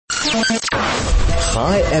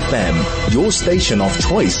High FM, your station of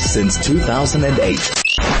choice since 2008.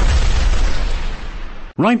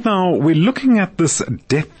 Right now, we're looking at this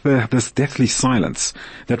deathly silence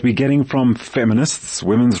that we're getting from feminists,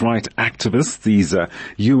 women's rights activists, these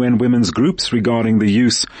UN women's groups regarding the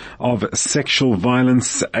use of sexual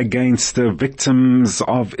violence against victims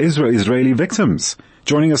of Israeli victims.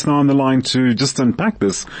 Joining us now on the line to just unpack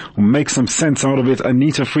this, make some sense out of it,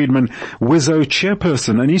 Anita Friedman, WiZO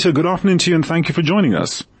Chairperson. Anita, good afternoon to you and thank you for joining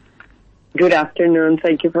us. Good afternoon.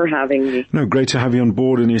 Thank you for having me. No, great to have you on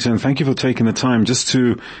board, Anita, and thank you for taking the time just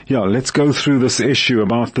to, let's go through this issue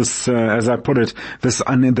about this, as I put it, this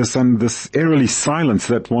eerily silence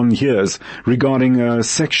that one hears regarding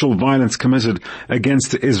sexual violence committed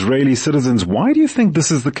against Israeli citizens. Why do you think this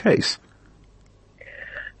is the case?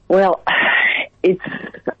 Well,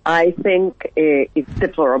 I think it's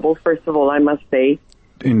deplorable, first of all, I must say.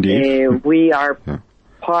 Indeed. We are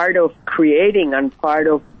part of creating and part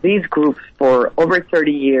of these groups for over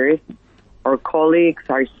 30 years. Our colleagues,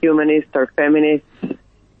 our humanists, our feminists,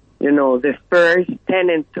 the first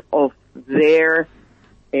tenet of their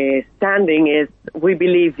standing is, we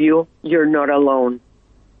believe you, you're not alone.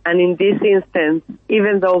 And in this instance,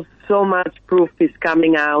 even though so much proof is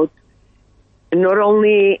coming out, not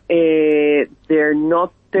only they're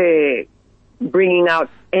not bringing out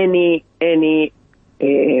any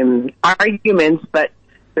arguments, but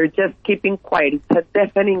they're just keeping quiet. It's a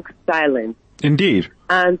deafening silence. Indeed.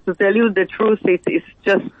 And to tell you the truth, it's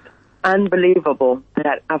just unbelievable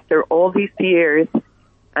that after all these years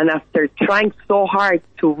and after trying so hard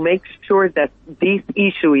to make sure that this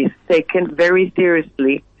issue is taken very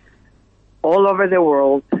seriously all over the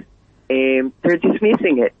world, they're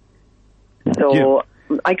dismissing it. So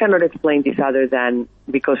I cannot explain this other than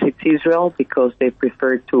because it's Israel, because they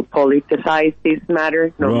prefer to politicize this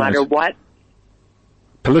matter no matter what.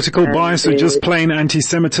 Political bias or just plain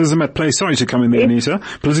anti-Semitism at play? Sorry to come in there, Anita.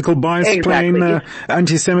 Political bias, exactly. Plain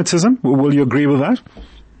anti-Semitism? Will you agree with that?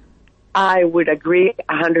 I would agree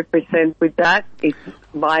 100% with that. It's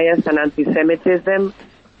bias and anti-Semitism.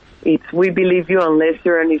 It's we believe you unless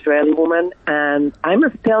you're an Israeli woman. And I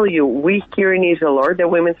must tell you, we here in Israel, or the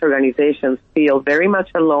women's organizations, feel very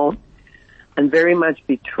much alone and very much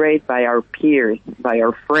betrayed by our peers, by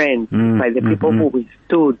our friends, by the people who we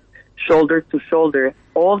stood shoulder to shoulder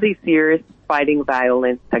all these years fighting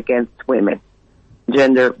violence against women,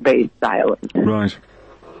 gender-based violence. Right.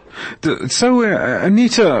 So,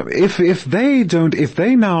 Anita, if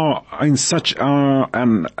they now are in such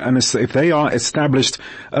if they are established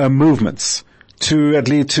movements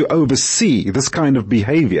to oversee this kind of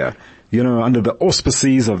behavior, under the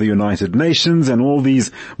auspices of the United Nations and all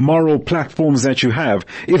these moral platforms that you have,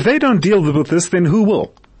 if they don't deal with this, then who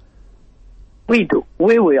will? We do.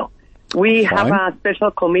 We will. We have a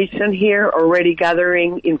special commission here already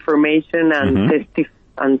gathering information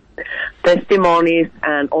and testimonies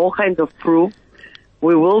and all kinds of proof.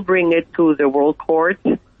 We will bring it to the World Court.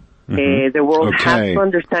 The world has to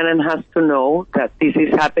understand and has to know that this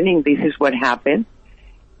is happening. This is what happened.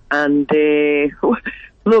 And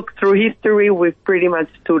look, through history, we've pretty much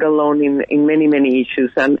stood alone in many, many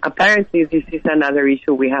issues. And apparently this is another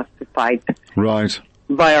issue we have to fight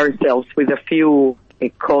by ourselves with a few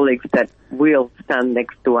colleagues that will stand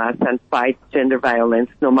next to us and fight gender violence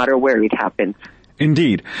no matter where it happens.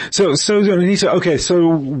 Indeed. So Anita, okay, so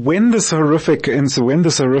when this horrific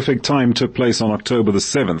time took place on October the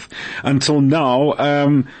 7th, until now,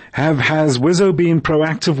 has WiZO been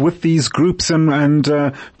proactive with these groups and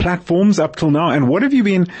platforms up till now? And what have you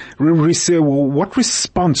been, what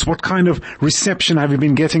response, what kind of reception have you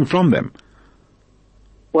been getting from them?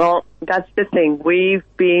 Well, that's the thing. We've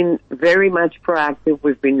been very much proactive.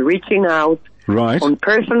 We've been reaching out on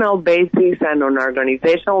personal basis and on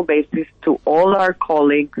organizational basis to all our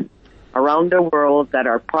colleagues around the world that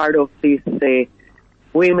are part of these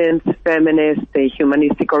women's, feminist,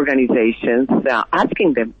 humanistic organizations,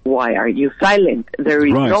 asking them, why are you silent? There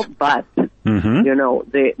is no but.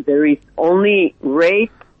 There is only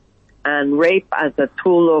rape, and rape as a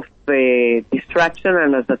tool of distraction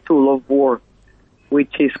and as a tool of war,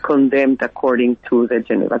 which is condemned according to the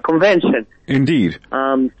Geneva Convention. Indeed.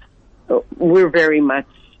 We're very much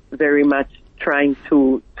trying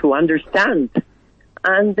to understand.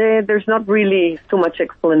 And there's not really too much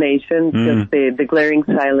explanation, just the glaring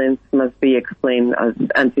silence must be explained as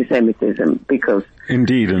anti-Semitism, because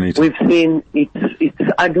Indeed, Anita. We've seen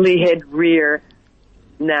its ugly head rear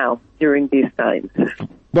now during these times.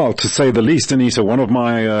 Well, to say the least, Anita, one of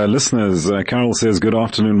my listeners, Carol, says, good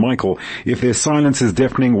afternoon, Michael. If their silence is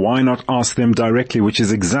deafening, why not ask them directly, which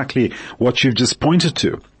is exactly what you've just pointed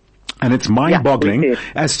to. And it's mind-boggling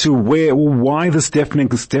as to why this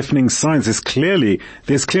deafening silence is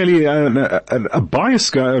there's clearly a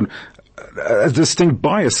bias a distinct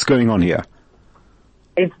bias going on here.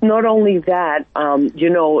 It's not only that,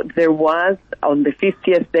 there was on the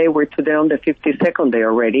 50th day, we're today on the 52nd day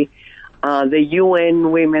already, the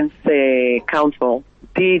UN Women's Council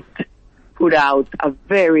did put out a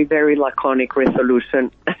very, very laconic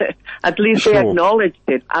resolution. At least they acknowledged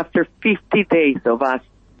it after 50 days of us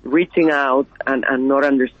reaching out and not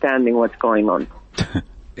understanding what's going on.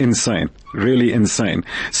 Insane. Really insane.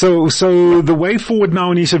 So the way forward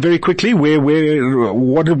now, Anita, very quickly, what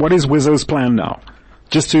is WiZO's plan now?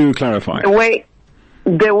 Just to clarify.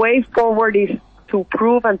 The way forward is to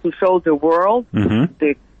prove and to show the world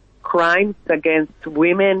the crimes against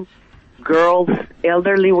women, girls,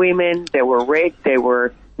 elderly women. They were raped, they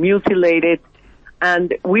were mutilated.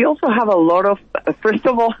 And we also have a lot of, first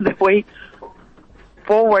of all, the way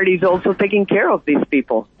forward is also taking care of these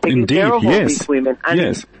people, taking care of all these women.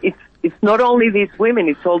 And it's not only these women,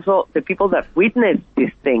 it's also the people that witness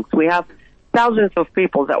these things. We have thousands of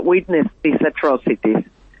people that witness these atrocities.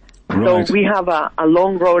 Right. So we have a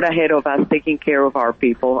long road ahead of us taking care of our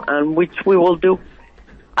people, and which we will do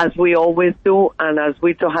as we always do, and as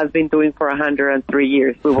WiZO has been doing for 103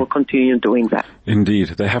 years. We will continue doing that.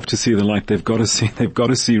 Indeed. They have to see the light. They've got to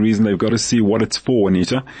see reason. They've got to see what it's for,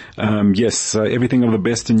 Anita. Everything of the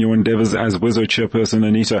best in your endeavors as WiZO chairperson,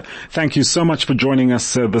 Anita. Thank you so much for joining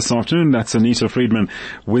us this afternoon. That's Anita Friedman,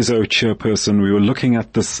 WiZO chairperson. We were looking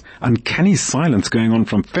at this uncanny silence going on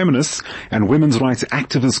from feminists and women's rights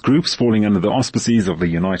activist groups falling under the auspices of the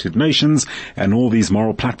United Nations and all these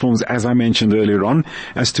moral platforms, as I mentioned earlier on,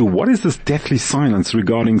 as to what is this deathly silence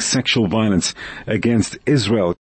regarding sexual violence against Israel.